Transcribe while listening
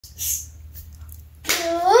Hey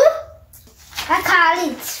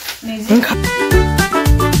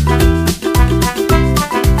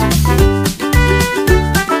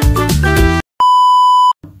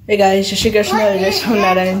guys, Shri Krishna, Jai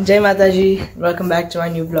Swaminarayan, Jai Mataji, welcome back to my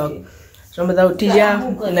new vlog. So बताओ टीजा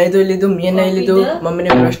नहीं तो ले तुम ये नहीं ले तो मम्मी ने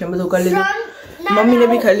ब्रश ने बताओ कर ले तो मम्मी ने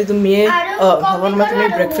भी खा ली तुम ये हवन मत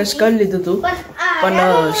में ब्रेकफास्ट कर ली तो तू पण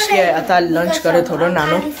इसके आता लंच करे थोड़ा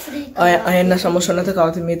नानो अये ना समोसा ना तो खाओ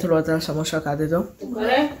तो मैं थोड़ा आता समोसा खा दे तो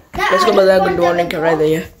इसको बताया गुड मॉर्निंग क्या रहा है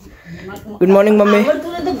good morning mummy good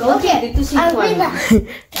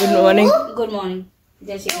morning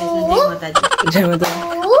जय श्री कृष्ण जय माताजी जय माताजी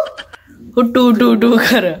टू टू टू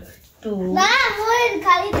कर टू ना वो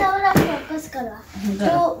खाली थोड़ा फोकस करो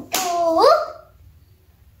टू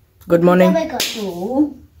गुड मॉर्निंग टू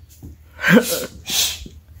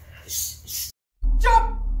चुप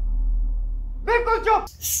बिल्कुल चुप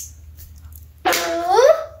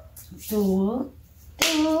टू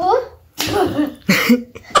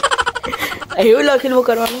अयो लखिल वो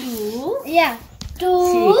करवानो या टू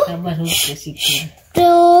टू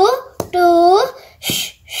टू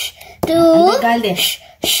टू डाल दे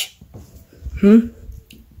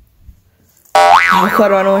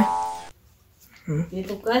करवानो है ये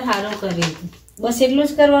तो कर हारो करे बस એટલું જ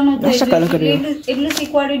કરવાનું તો એટલું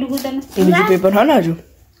શીખવાડી દઉં તને એ બીજું પેપર હા ના જો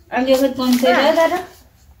આગે વખત કોન્સેપ્ટ હે તારા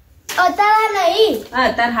અતારા નહીં હા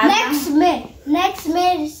તાર હા નેક્સ્ટ મે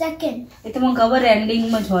સેકન્ડ એ તો મને ખબર એન્ડિંગ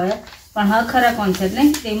માં જ હોય પણ હા ખરા કોન્સેપ્ટ ને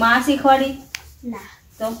તેમાં આ શીખવાડી ના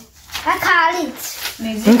તો આ ખાલી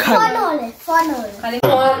મ્યુઝિક ફોન ખાલી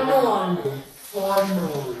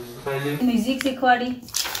म्यूजिक सिखवाड़ी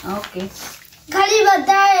ओके खाली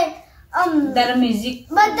बताए तारा म्यूजिक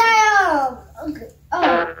बताया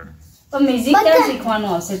तो म्यूजिक क्या सिखवानो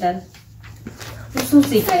आवसे तार तू શું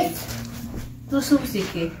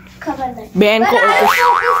શીખે ખબર નહીં બેન को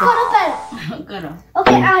करो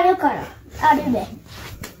ओके आरो करो आरो बे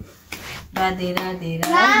राधे राधे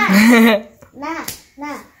राधे ना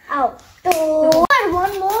ना आओ तो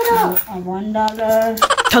वन मोर $1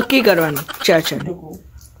 थकी करवानी चाचा $2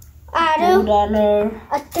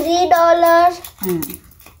 $3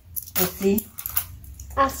 પછી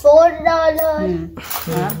આ $4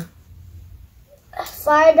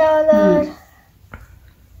 $5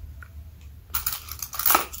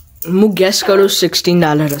 હું ગેસ કરું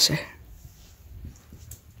 $16 હશે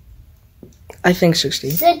I think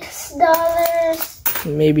 16 $6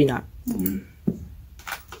 maybe not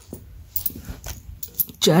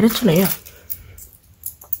चार तो नहीं है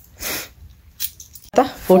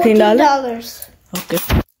 $14 ओके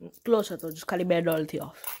क्लोज હતો ખાલી $2 થી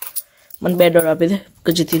ઓફ મને $2 આપી દે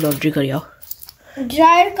કે જેથી લોન્ડ્રી કરી આવ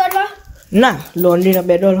ડ્રાયર કરવા ના લોન્ડ્રી ના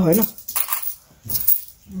 $2 હોય ને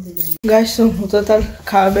गाइस હું તો તાર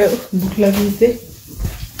ખાવે ભૂખ લાગી છે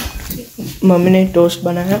મમ્મી ને ટોસ્ટ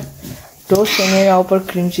બનાયા टोस्ट અને આ ઉપર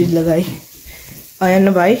ક્રીમ ચીઝ લગાઈ આયન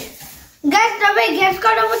ભાઈ ગાઈસ તમે ગેસ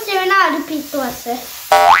કરો હું ચેના આડું પીતો હશે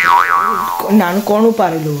નાનું કોણ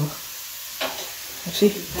ઉપાડેલું सी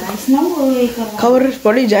खबर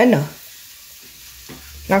पड़ी जाए ना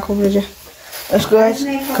ना खबर जाए इसको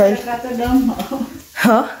खाई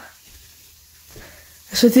हाँ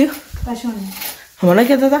ऐसे थी हमारा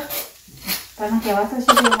क्या था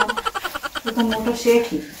तो मोटर शेक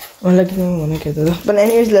ही वाला कि मैंने कहता था पर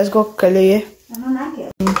एनीवेज लेट्स गो कर लिए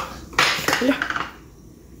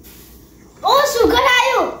ओ शुगर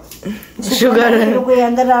आयो शुगर कोई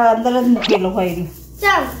अंदर अंदर के लो भाई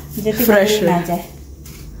चल जेती फ्रेश ना जाए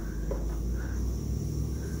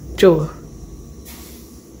जो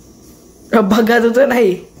अब भगा तो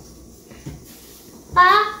नहीं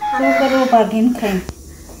तो करो भागिन खाई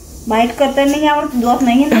बाइट करते नहीं आवड़ दोत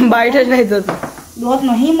नहीं है बाइट है नहीं तो दोत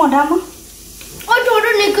नहीं मोढ़ा में ओ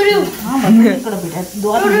थोड़ा निकलियो हां निकल बेटा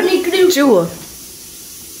दोत थोड़ा निकलियो चुओ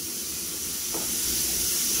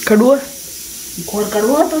कड़ुआ घोर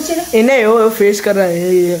कड़ुआ तो से इने यो फेस कर रहा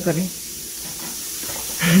है ये करी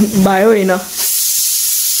बायो ही ना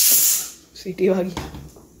सीटी वागी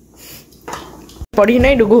पड़ी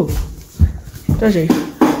नहीं डुगो तो सही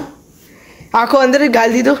आंखों अंदर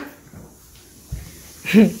गाल दी तो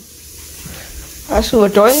आसू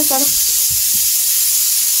टॉय सारा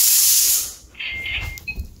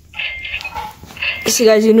इसी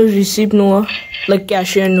गाइस નું રિસીપ્ટ નું લાઈક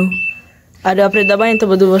કેશિયર નું આરે આપણે દબાઈએ તો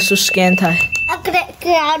બધું વસ્તુ સ્કેન થાય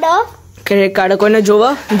ક્રેડિટ કાર્ડ કોઈને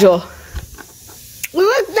જોવા જો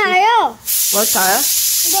what tire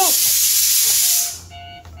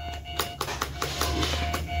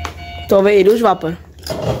तो હવે એરું જ વાપર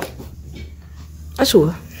આ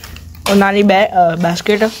શું નાની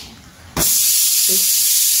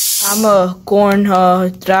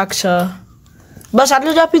बस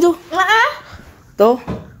आटलू ज आपी दो तो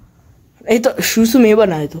એ તો શૂ મેં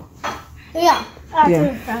બનાવ્યો તો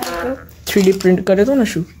 3D પ્રિન્ટ કર્યો તો ને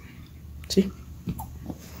શૂ જી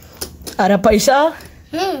અરે પૈસા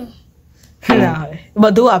ના હવે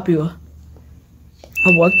બધું આપ્યું આ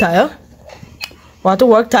વર્ક થાય વहाँ तो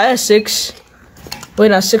वर्क था 6 वही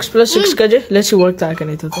ना 6 + 6 का जे लेट्स सी वर्क था कि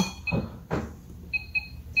नहीं था तो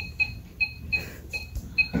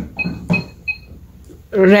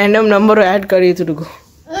रैंडम नंबर ऐड करिए तो रुको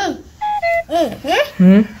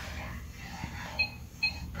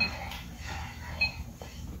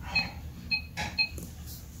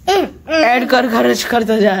ऐड कर खर्च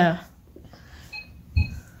करता जाया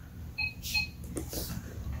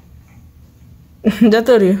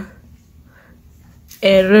जतो रही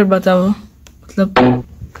एरर बताओ मतलब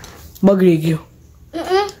बगड़ी गयो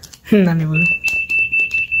ना नहीं बोलो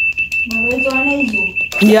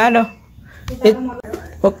यार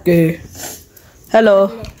okay hello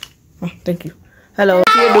thank you hello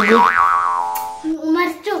ये डुगू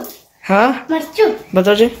मरचू हाँ मरचू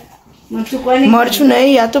बताओ जी मरचू नहीं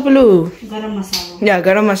या तो पेलू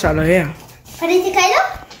गरम मसालो है फरीથી ખાઈ લો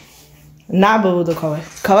ना बाबू तो खवाय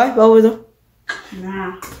खवाय बाबू तो ના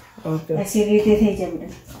ओके એસિડિટી થઈ જાય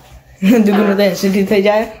બેટા दुगुनो तो एसिडिटी થઈ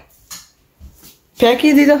જાય फेंकी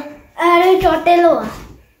दी तो અરે ચોટેલો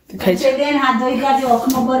खाई છે દેન હાથ ધોઈ કાજો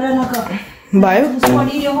ઓખનો બર ન કર बायो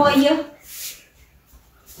પડી રહ્યો હોય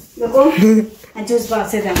લોકો આ જ્યુસ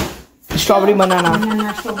પાસે દમ स्ट्रॉबेरी बनाना ના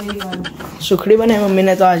સ્ટ્રોબેરી વાળો सुखड़ी बनाई मम्मी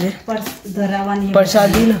ने तो आज પર ધરાવાની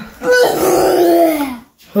प्रसादी ना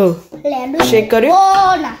हो લેડુ शेक કર્યું ઓ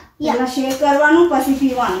ના પેલા શેક કરવાનું પછી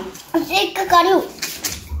પીવાનું શેક કર્યું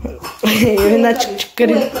ये ना चिक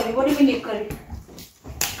करी બોડી મિનિટ કરી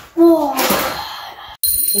ઓ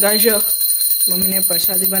गाइस मम्मी ने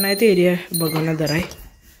प्रसादी बनाई थी ये भगवान धराई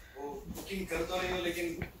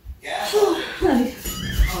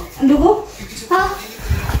લોકો હા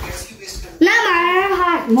ના મારા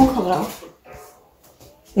હાથ મો ખવડાવ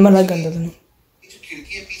मला गंदा तो नहीं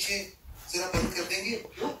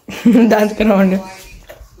दांत करवाने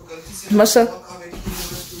मस्त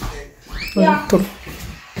थोड़ा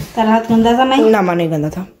તારા હાથ ગંદા था नहीं ना माने गंदा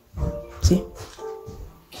था सी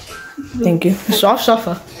थैंक यू सॉफ्ट सॉफ्ट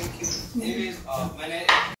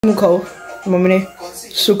मुँह खाओ मम्मी ने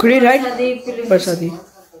सुखड़ी राइट प्रसादी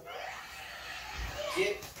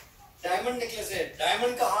डायमंड नेकलेस है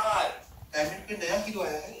डायमंड का हार डायमंड पे नया हीरो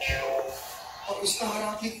आया है और उसका हार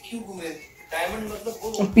आप लेके क्यों घूम रहे थे डायमंड मतलब वो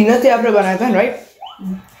पीनट आपने बनाया था राइट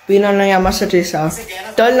पीनट नहीं मस्त टेस्ट था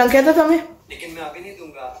तल नख्या था तुम्हें लेकिन मैं अभी नहीं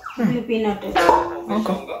दूंगा પીનટ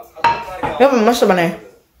ये मस्त बनाए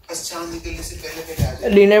बस चांद निकलने से पहले पहले आ जाए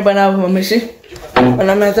डिनर बना मम्मी से और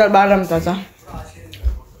मैं तो बाहर रमता था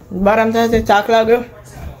થાક લાગ્યો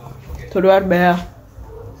થોડી વાર બેહ્યા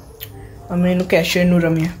અમે એનું કેશિયરનું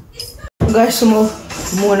રમ્યા ગસ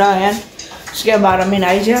મોના આયન કે બાર રમીને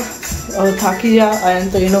આવી જા હવે થાકી જા આયન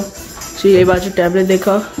તો એનો એ બાજુ ટેબ્લેટ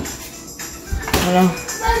દેખાવ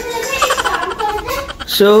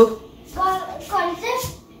શું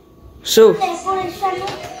શું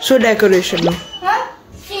શું ડેકોરેશનનું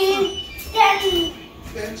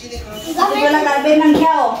પેલા ગાર્બેજ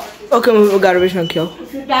નાખ્યા ઓકે ગાર્બેજ નાખી આવો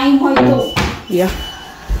ટાઈમ હોય તો યા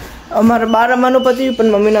અમારે બાર રમવાનું પત્યું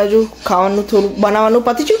પણ મમ્મીને હજુ ખાવાનું થોડું બનાવવાનું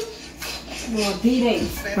પતી છું વધી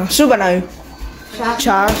રહી શું બનાવ્યું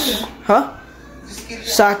છાશ હા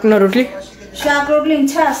શાક ને રોટલી શાક રોટલી ને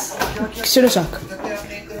છાસ શેનું શાક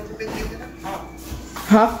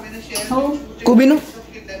હા હો કોબીનું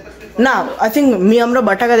ના આઈ થિંક મેં હમણાં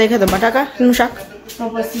બટાકા દેખ્યા હતા બટાકાનું શાક તો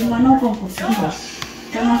પછી મને કોણ પૂછે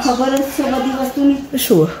તમને ખબર જ છે બધી વસ્તુની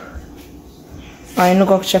શું આ એનું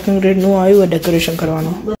કોક ચેકિંગ રેટનું આવ્યું ડેકોરેશન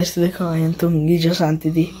કરવાનું બસ દેખો અહીંયા તો ઊંઘી જો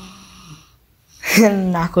શાંતિથી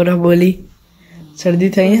નાકોરા બોલી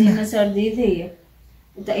શરદી થઈ ને એને શરદી થઈ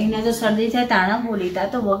તો એને તો શરદી થાય તાણા બોલી તા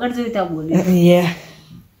તો વગર જોઈતા બોલી Yeah.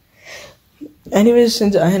 Anyways,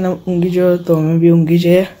 since I had ઊંઘી જો તો અમે બી ઊંઘી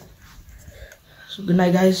જઈએ. So good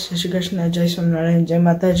night guys. જય શ્રી કૃષ્ણ, જય સ્વામિનારાયણ, જય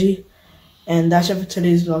માતાજી. And that's it for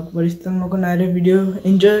today's vlog. But if तुम लोगों ने वीडियो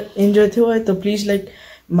enjoy થયો હોય તો પ્લીઝ લાઈક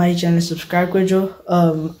મારી ચેનલ સબસ્ક્રાઇબ કરજો.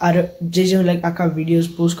 જે લાઈક આખા વિડીયોઝ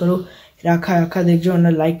પોસ્ટ કરો આખા દેખજો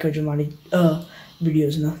અને લાઈક કરજો મારી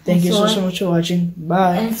વિડીયોઝને. Thank you so much for watching.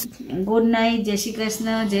 By. Good night, જય શ્રી કૃષ્ણ,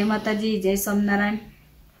 જય માતાજી, જય સ્વામિનારાયણ.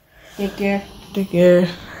 Take care.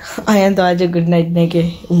 અહીંયા તો આજે ગુડ નાઇટ નહીં કે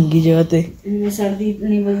ઊંઘી જવા તે શરદી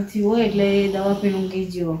ની બધી હોય એટલે દવા પીને ઊંઘી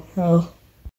ગયો. હા.